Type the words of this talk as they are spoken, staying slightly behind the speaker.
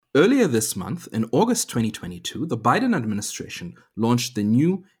Earlier this month, in August 2022, the Biden administration launched the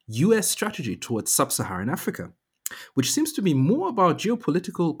new US strategy towards sub Saharan Africa, which seems to be more about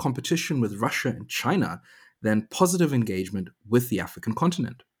geopolitical competition with Russia and China than positive engagement with the African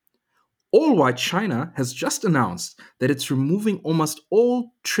continent. All while China has just announced that it's removing almost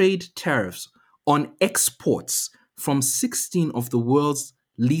all trade tariffs on exports from 16 of the world's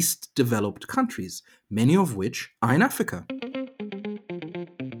least developed countries, many of which are in Africa.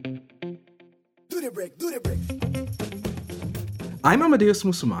 I'm Amadeus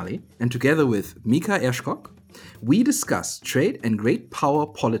Musumali, and together with Mika Erschkok, we discuss trade and great power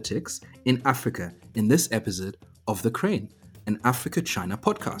politics in Africa in this episode of The Crane, an Africa-China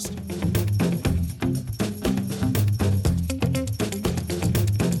podcast.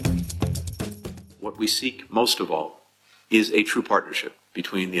 What we seek most of all is a true partnership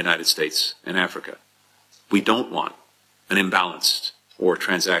between the United States and Africa. We don't want an imbalanced or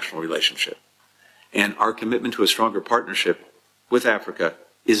transactional relationship. And our commitment to a stronger partnership with Africa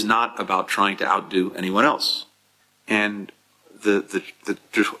is not about trying to outdo anyone else. And the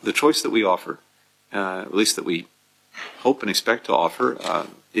choice that we offer, at least that we hope and expect to offer,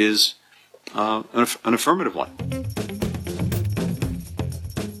 is an affirmative one.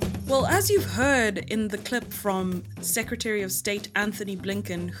 Well, as you've heard in the clip from Secretary of State Anthony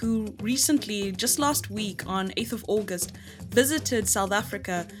Blinken, who recently, just last week on 8th of August, visited South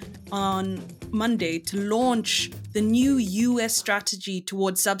Africa on Monday to launch the new US strategy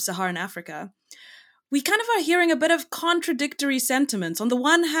towards sub-Saharan Africa, we kind of are hearing a bit of contradictory sentiments. On the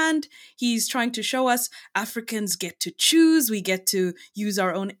one hand, he's trying to show us Africans get to choose, we get to use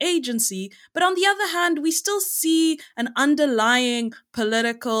our own agency. But on the other hand, we still see an underlying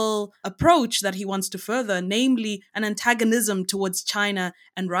political approach that he wants to further, namely an antagonism towards China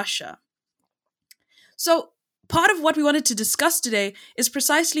and Russia. So part of what we wanted to discuss today is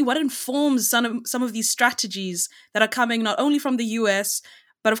precisely what informs some of these strategies that are coming not only from the US,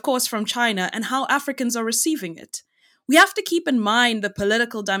 but of course from China, and how Africans are receiving it. We have to keep in mind the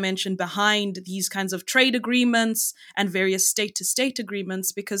political dimension behind these kinds of trade agreements and various state-to-state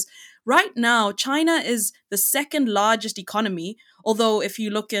agreements, because right now, China is the second largest economy, although if you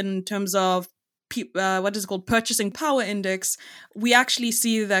look in terms of what is called purchasing power index, we actually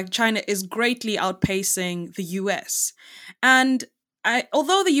see that China is greatly outpacing the US. And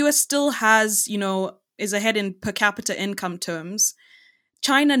although the US still has, is ahead in per capita income terms,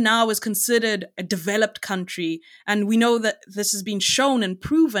 China now is considered a developed country, and we know that this has been shown and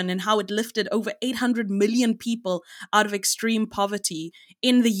proven in how it lifted over 800 million people out of extreme poverty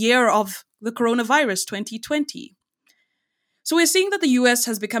in the year of the coronavirus, 2020. So we're seeing that the US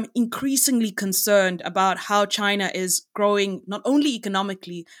has become increasingly concerned about how China is growing not only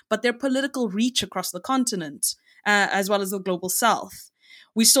economically, but their political reach across the continent, as well as the global south.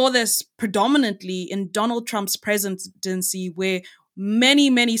 We saw this predominantly in Donald Trump's presidency, where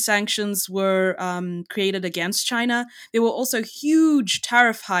many sanctions were created against China. There were also huge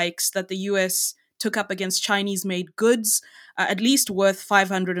tariff hikes that the US took up against Chinese-made goods, at least worth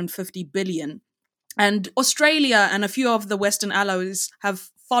 $550 billion. And Australia and a few of the Western allies have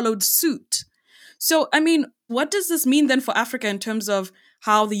followed suit. So, what does this mean then for Africa in terms of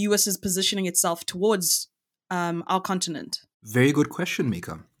how the US is positioning itself towards our continent? Very good question,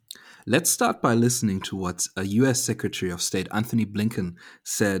 Mika. Let's start by listening to what a US Secretary of State Anthony Blinken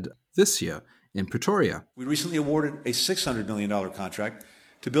said this year in Pretoria. We recently awarded a $600 million contract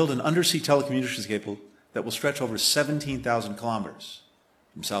to build an undersea telecommunications cable that will stretch over 17,000 kilometers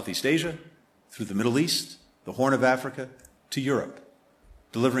from Southeast Asia through the Middle East, the Horn of Africa, to Europe,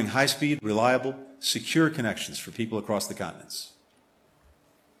 delivering high-speed, reliable, secure connections for people across the continents.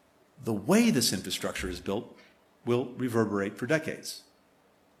 The way this infrastructure is built will reverberate for decades.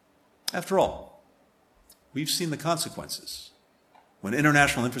 After all, we've seen the consequences. When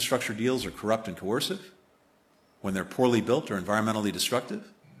international infrastructure deals are corrupt and coercive, when they're poorly built or environmentally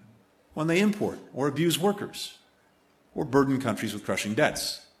destructive, when they import or abuse workers, or burden countries with crushing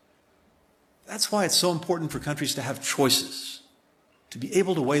debts. That's why it's so important for countries to have choices, to be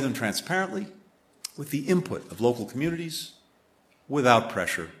able to weigh them transparently with the input of local communities without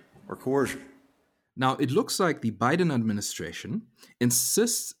pressure or coercion. Now, it looks like the Biden administration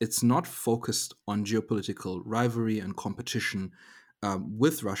insists it's not focused on geopolitical rivalry and competition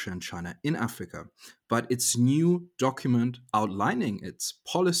with Russia and China in Africa, but its new document outlining its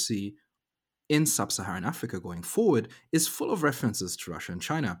policy in sub-Saharan Africa going forward is full of references to Russia and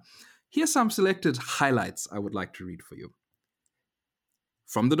China. Here are some selected highlights I would like to read for you.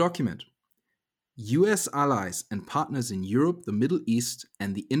 From the document, US allies and partners in Europe, the Middle East,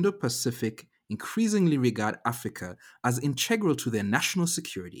 and the Indo-Pacific increasingly regard Africa as integral to their national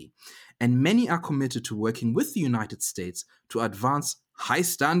security, and many are committed to working with the United States to advance high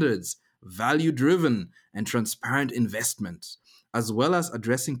standards, value-driven, and transparent investment, as well as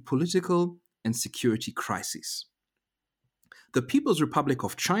addressing political and security crises. The People's Republic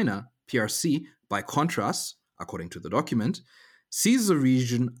of China, PRC, by contrast, according to the document, sees the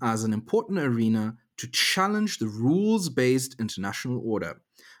region as an important arena to challenge the rules-based international order,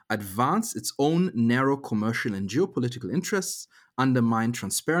 advance its own narrow commercial and geopolitical interests, undermine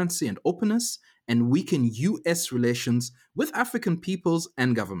transparency and openness, and weaken US relations with African peoples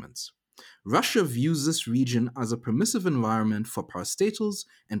and governments. Russia views this region as a permissive environment for parastatals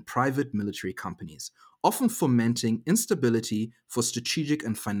and private military companies, often fomenting instability for strategic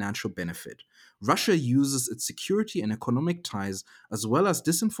and financial benefit. Russia uses its security and economic ties as well as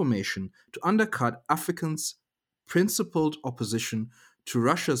disinformation to undercut Africans' principled opposition to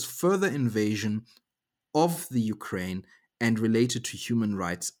Russia's further invasion of the Ukraine and related to human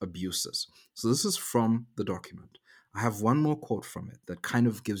rights abuses. So this is from the document. I have one more quote from it that kind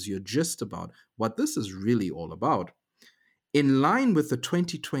of gives you a gist about what this is really all about. In line with the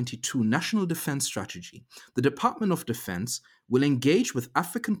 2022 National Defense Strategy, the Department of Defense will engage with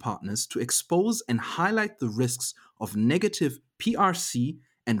African partners to expose and highlight the risks of negative PRC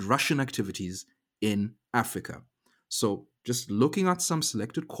and Russian activities in Africa. So, just looking at some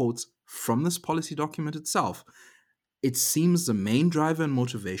selected quotes from this policy document itself, it seems the main driver and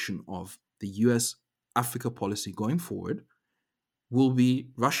motivation of the US Africa policy going forward will be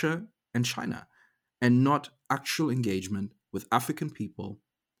Russia and China, and not actual engagement with African people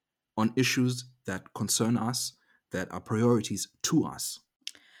on issues that concern us, that are priorities to us.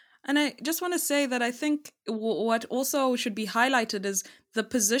 And I just want to say that I think what also should be highlighted is the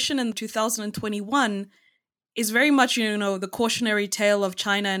position in 2021 is very much, the cautionary tale of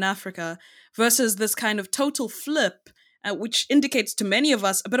China and Africa versus this kind of total flip, which indicates to many of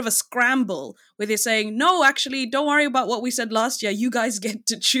us a bit of a scramble where they're saying, no, actually, don't worry about what we said last year. You guys get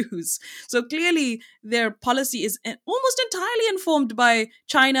to choose. So clearly their policy is almost entirely informed by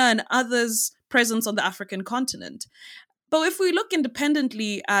China and others' presence on the African continent. But if we look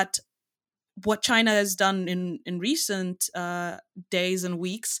independently at what China has done in recent days and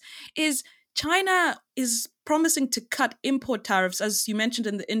weeks, is China is promising to cut import tariffs, as you mentioned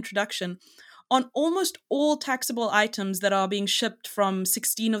in the introduction, on almost all taxable items that are being shipped from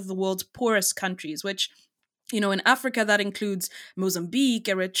 16 of the world's poorest countries, which, in Africa, that includes Mozambique,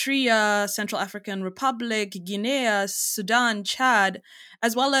 Eritrea, Central African Republic, Guinea, Sudan, Chad,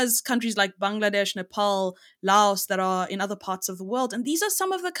 as well as countries like Bangladesh, Nepal, Laos that are in other parts of the world. And these are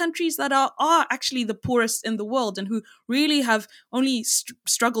some of the countries that are actually the poorest in the world and who really have only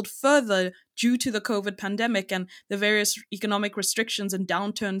struggled further due to the COVID pandemic and the various economic restrictions and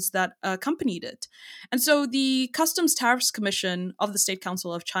downturns that accompanied it. And so the Customs Tariffs Commission of the State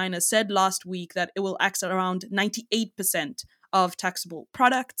Council of China said last week that it will tax around 98% of taxable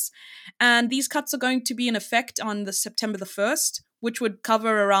products. And these cuts are going to be in effect on the September the 1st, which would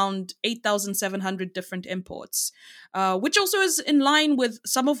cover around 8,700 different imports, which also is in line with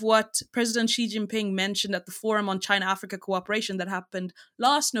some of what President Xi Jinping mentioned at the Forum on China-Africa Cooperation that happened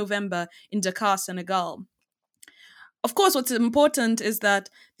last November in Dakar, Senegal. Of course, what's important is that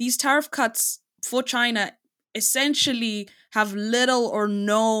these tariff cuts for China essentially have little or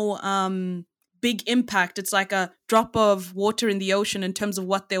no big impact. It's like a drop of water in the ocean in terms of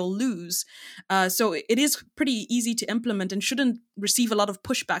what they'll lose. So it is pretty easy to implement and shouldn't receive a lot of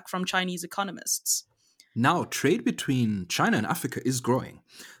pushback from Chinese economists. Now, trade between China and Africa is growing.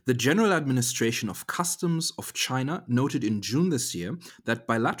 The General Administration of Customs of China noted in June this year that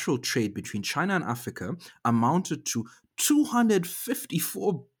bilateral trade between China and Africa amounted to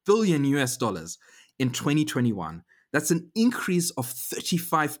 $254 billion in 2021. That's an increase of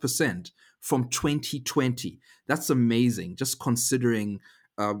 35% from 2020. That's amazing, just considering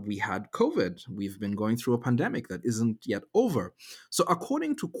we had COVID. We've been going through a pandemic that isn't yet over. So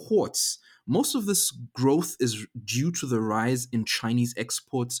according to Quartz, most of this growth is due to the rise in Chinese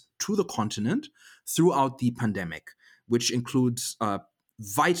exports to the continent throughout the pandemic, which includes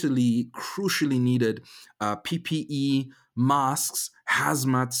vitally, crucially needed PPE, masks,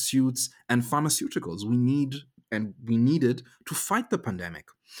 hazmat suits, and pharmaceuticals we needed to fight the pandemic.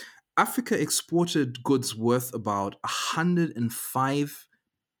 Africa exported goods worth about $105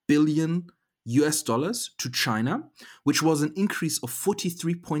 billion to China, which was an increase of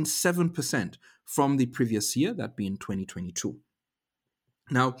 43.7% from the previous year, that being 2022.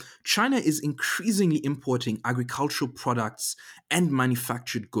 Now, China is increasingly importing agricultural products and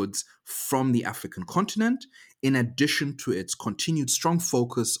manufactured goods from the African continent, in addition to its continued strong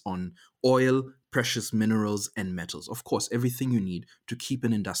focus on oil, precious minerals, and metals. Of course, everything you need to keep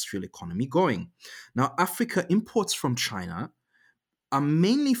an industrial economy going. Now, Africa imports from China are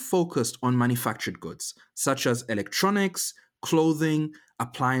mainly focused on manufactured goods, such as electronics, clothing,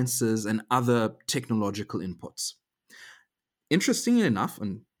 appliances, and other technological inputs. Interestingly enough,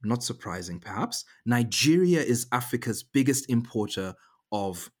 and not surprising perhaps, Nigeria is Africa's biggest importer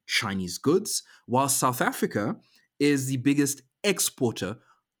of Chinese goods, while South Africa is the biggest exporter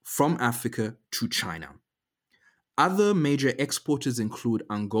from Africa to China. Other major exporters include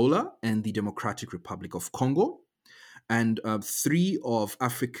Angola and the Democratic Republic of Congo, and three of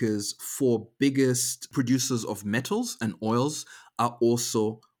Africa's four biggest producers of metals and oils are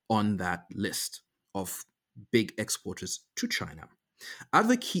also on that list of big exporters to China.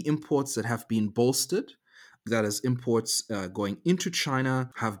 Other key imports that have been bolstered, that is, imports going into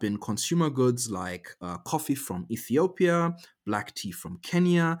China, have been consumer goods like coffee from Ethiopia, black tea from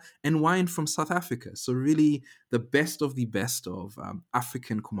Kenya, and wine from South Africa. So, really, the best of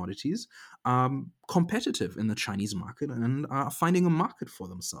African commodities, competitive in the Chinese market and finding a market for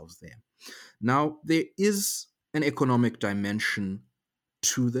themselves there. Now, there is an economic dimension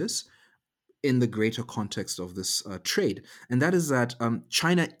to this in the greater context of this trade, and that is that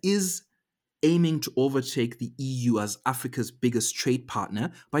China is aiming to overtake the EU as Africa's biggest trade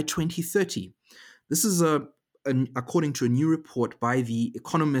partner by 2030. This is according to a new report by the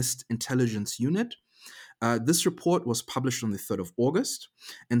Economist Intelligence Unit. This report was published on the 3rd of August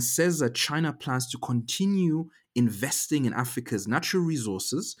and says that China plans to continue investing in Africa's natural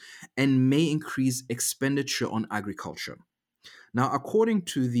resources and may increase expenditure on agriculture. Now, according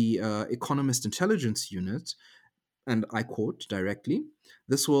to the Economist Intelligence Unit, and I quote directly,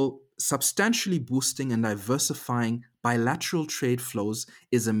 this will substantially boosting and diversifying bilateral trade flows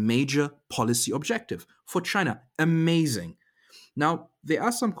is a major policy objective for China. Amazing. Now, there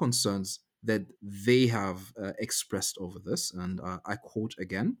are some concerns that they have expressed over this, and I quote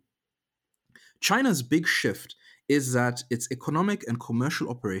again. China's big shift is that its economic and commercial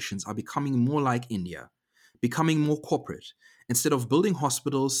operations are becoming more like India, becoming more corporate. Instead of building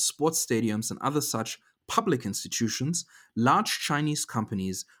hospitals, sports stadiums, and other such public institutions, large Chinese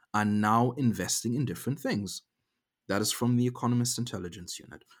companies are now investing in different things. That is from the Economist Intelligence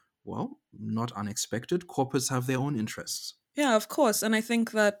Unit. Well, not unexpected. Corporates have their own interests. Yeah, of course. And I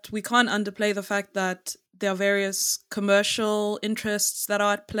think that we can't underplay the fact that there are various commercial interests that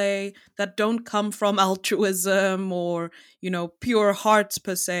are at play that don't come from altruism or, pure hearts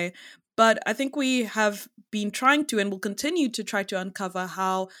per se. But I think we have been trying to and will continue to try to uncover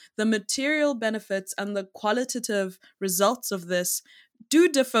how the material benefits and the qualitative results of this do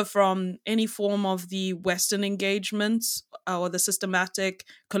differ from any form of the Western engagements or the systematic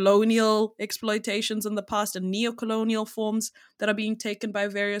colonial exploitations in the past and neo-colonial forms that are being taken by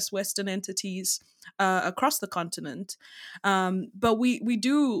various Western entities across the continent. But we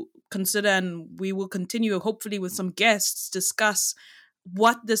do consider, and we will continue, hopefully with some guests, discuss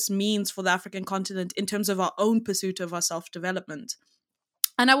what this means for the African continent in terms of our own pursuit of our self-development.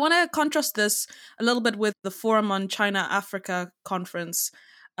 And I want to contrast this a little bit with the Forum on China-Africa conference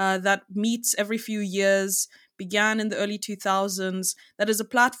that meets every few years, began in the early 2000s, that is a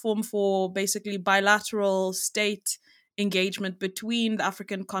platform for basically bilateral state engagement between the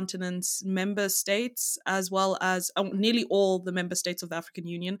African continent's member states, as well as nearly all the member states of the African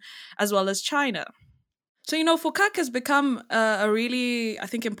Union, as well as China. So, FOCAC has become a really, I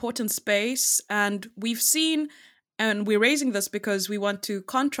think, important space, and we've seen, and we're raising this because we want to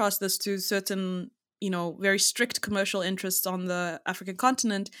contrast this to certain, very strict commercial interests on the African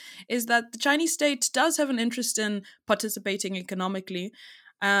continent, is that the Chinese state does have an interest in participating economically.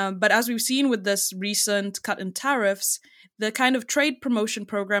 But as we've seen with this recent cut in tariffs, the kind of trade promotion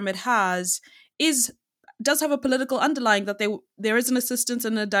program it has does have a political underlying, that there is an assistance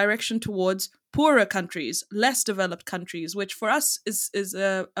and a direction towards poorer countries, less developed countries, which for us is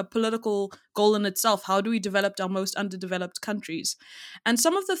a political goal in itself. How do we develop our most underdeveloped countries? And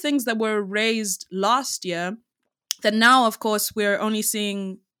some of the things that were raised last year, that now, of course, we're only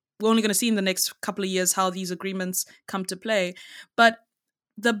going to see in the next couple of years how these agreements come to play. But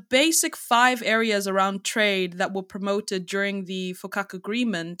the basic 5 areas around trade that were promoted during the FOCAC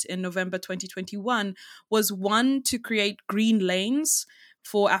agreement in November 2021 was, 1, to create green lanes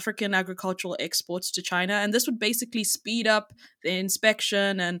for African agricultural exports to China. And this would basically speed up the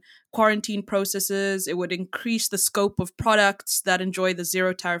inspection and quarantine processes. It would increase the scope of products that enjoy the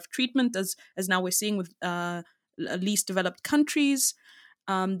zero tariff treatment, as now we're seeing with least developed countries.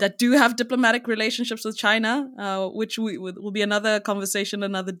 that do have diplomatic relationships with China, which will be another conversation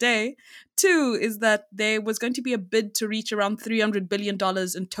another day. Two is that there was going to be a bid to reach around $300 billion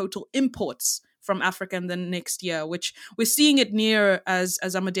in total imports from Africa in the next year, which we're seeing it near, as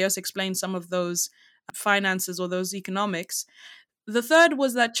Amadeus explained, some of those finances or those economics. The third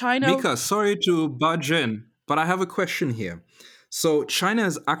was that China. Mika, sorry to barge in, but I have a question here. So China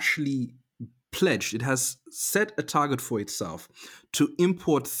has actually pledged, it has set a target for itself to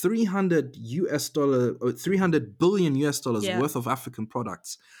import 300 billion US dollars Yeah. worth of African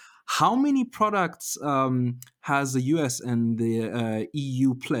products. How many products has the US and the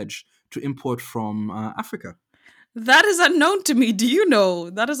EU pledged to import from Africa? That is unknown to me. Do you know?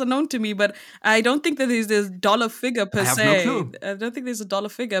 That is unknown to me, but I don't think that there's this dollar figure per I have no se. clue. I don't think there's a dollar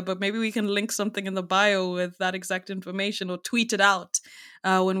figure, but maybe we can link something in the bio with that exact information or tweet it out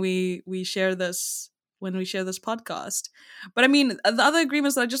when we share this podcast. But I mean, the other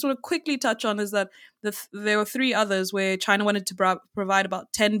agreements that I just want to quickly touch on is that there were three others where China wanted to provide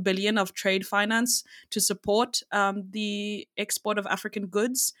about 10 billion of trade finance to support the export of African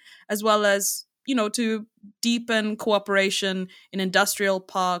goods, as well as to deepen cooperation in industrial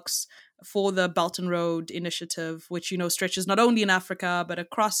parks for the Belt and Road Initiative, which, stretches not only in Africa, but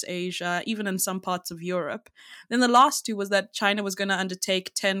across Asia, even in some parts of Europe. Then the last two was that China was going to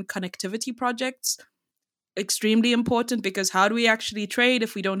undertake 10 connectivity projects. Extremely important, because how do we actually trade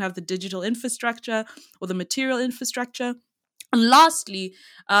if we don't have the digital infrastructure or the material infrastructure? And lastly,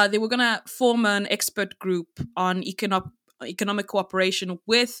 they were going to form an expert group on economic cooperation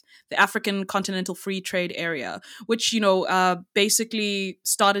with the African Continental Free Trade Area, which basically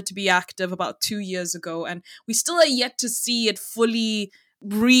started to be active about 2 years ago, and we still are yet to see it fully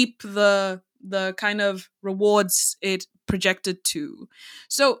reap the kind of rewards it projected to.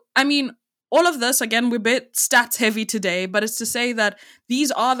 So, I mean, all of this, again, we're a bit stats heavy today, but it's to say that these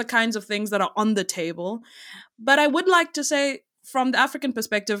are the kinds of things that are on the table. But I would like to say, from the African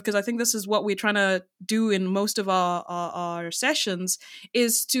perspective, because I think this is what we're trying to do in most of our sessions,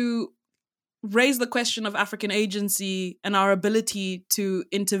 is to raise the question of African agency and our ability to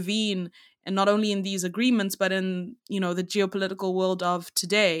intervene, and not only in these agreements, but in the geopolitical world of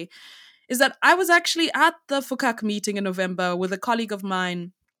today. Is that I was actually at the FOCAC meeting in November with a colleague of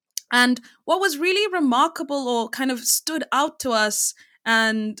mine, and what was really remarkable or kind of stood out to us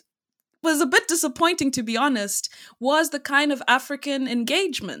and was a bit disappointing, to be honest, was the kind of African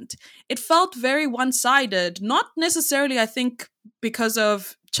engagement. It felt very one-sided, not necessarily, I think, because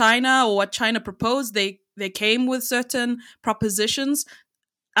of China or what China proposed. They came with certain propositions.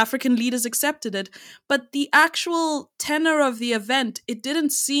 African leaders accepted it. But the actual tenor of the event, it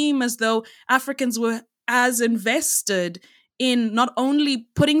didn't seem as though Africans were as invested in not only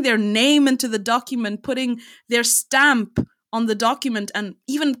putting their name into the document, putting their stamp on the document, and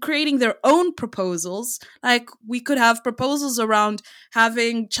even creating their own proposals. Like, we could have proposals around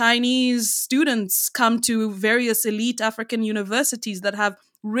having Chinese students come to various elite African universities that have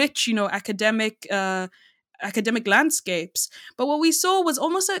rich, academic landscapes. But what we saw was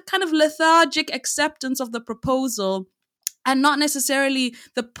almost a kind of lethargic acceptance of the proposal, and not necessarily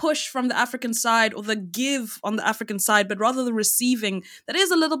the push from the African side or the give on the African side, but rather the receiving. That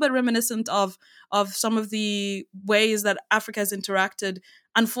is a little bit reminiscent of some of the ways that Africa has interacted,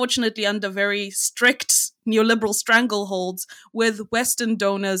 unfortunately, under very strict neoliberal strangleholds with Western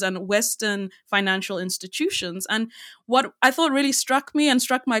donors and Western financial institutions. And what I thought really struck me and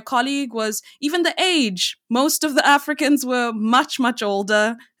struck my colleague was even the age. Most of the Africans were much, much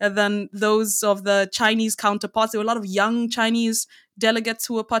older than those of the Chinese counterparts. There were a lot of young Chinese delegates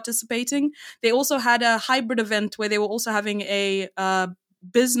who were participating. They also had a hybrid event where they were also having a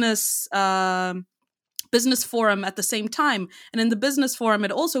business forum at the same time. And in the business forum,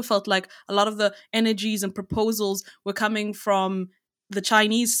 it also felt like a lot of the energies and proposals were coming from the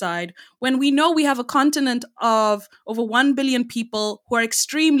Chinese side, when we know we have a continent of over 1 billion people who are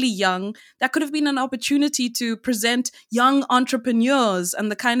extremely young. That could have been an opportunity to present young entrepreneurs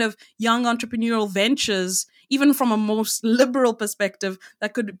and the kind of young entrepreneurial ventures, even from a most liberal perspective,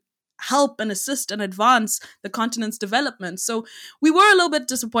 that could help and assist and advance the continent's development. So we were a little bit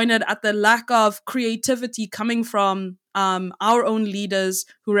disappointed at the lack of creativity coming from our own leaders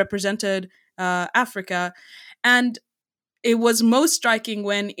who represented Africa. And it was most striking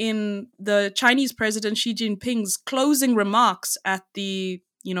when, in the Chinese president Xi Jinping's closing remarks at the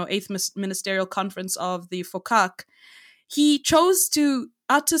 8th Ministerial Conference of the FOCAC, he chose to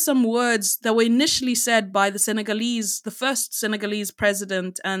utter some words that were initially said by the first Senegalese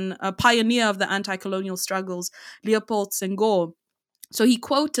president and a pioneer of the anti-colonial struggles, Leopold Senghor. So he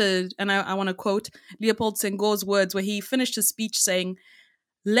quoted, and I want to quote Leopold Senghor's words, where he finished his speech saying,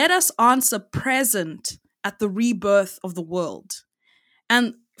 let us answer present at the rebirth of the world.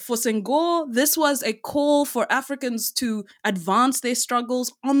 And for Senghor, this was a call for Africans to advance their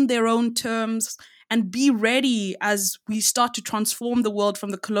struggles on their own terms and be ready as we start to transform the world from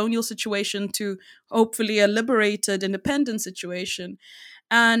the colonial situation to hopefully a liberated, independent situation.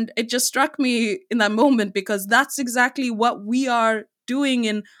 And it just struck me in that moment because that's exactly what we are doing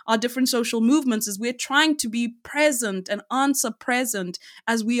in our different social movements is we're trying to be present and answer present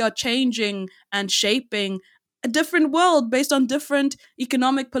as we are changing and shaping a different world based on different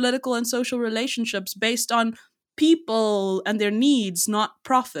economic, political, and social relationships based on people and their needs, not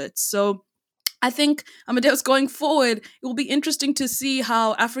profits. So I think, Amadeus, going forward, it will be interesting to see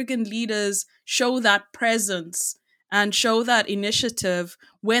how African leaders show that presence and show that initiative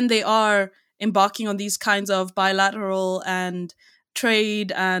when they are embarking on these kinds of bilateral and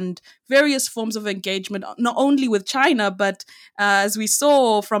trade and various forms of engagement, not only with China, but as we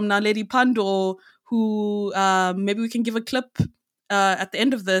saw from Naledi Pandor, who maybe we can give a clip at the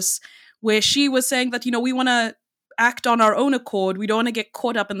end of this, where she was saying that, we want to act on our own accord. We don't want to get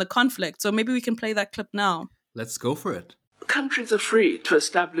caught up in the conflict. So maybe we can play that clip now. Let's go for it. Countries are free to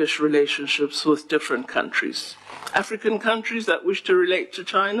establish relationships with different countries. African countries that wish to relate to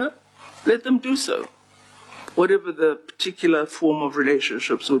China, let them do so, whatever the particular form of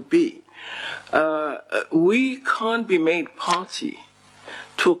relationships would be. We can't be made party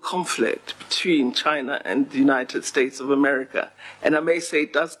to a conflict between China and the United States of America. And I may say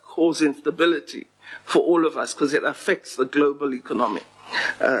it does cause instability for all of us because it affects the global economic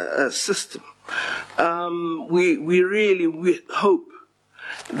system. We really hope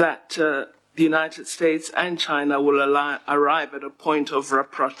that the United States and China will arrive at a point of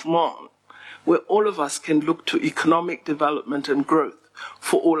rapprochement where all of us can look to economic development and growth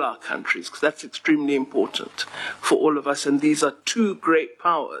for all our countries, because that's extremely important for all of us. And these are two great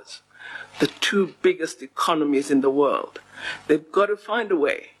powers, the two biggest economies in the world. They've got to find a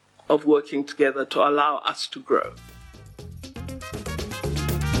way of working together to allow us to grow.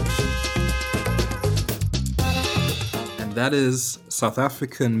 And that is South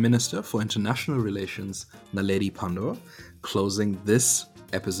African Minister for International Relations, Naledi Pandor, closing this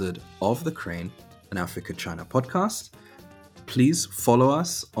episode of The Crane, an Africa-China podcast. Please follow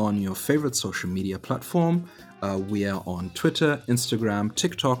us on your favorite social media platform. We are on Twitter, Instagram,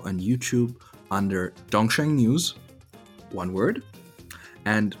 TikTok, and YouTube under Dongsheng News, one word.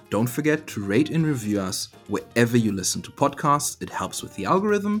 And don't forget to rate and review us wherever you listen to podcasts. It helps with the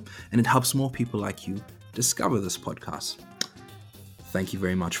algorithm and it helps more people like you discover this podcast. Thank you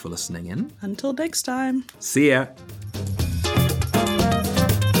very much for listening in. Until next time. See ya.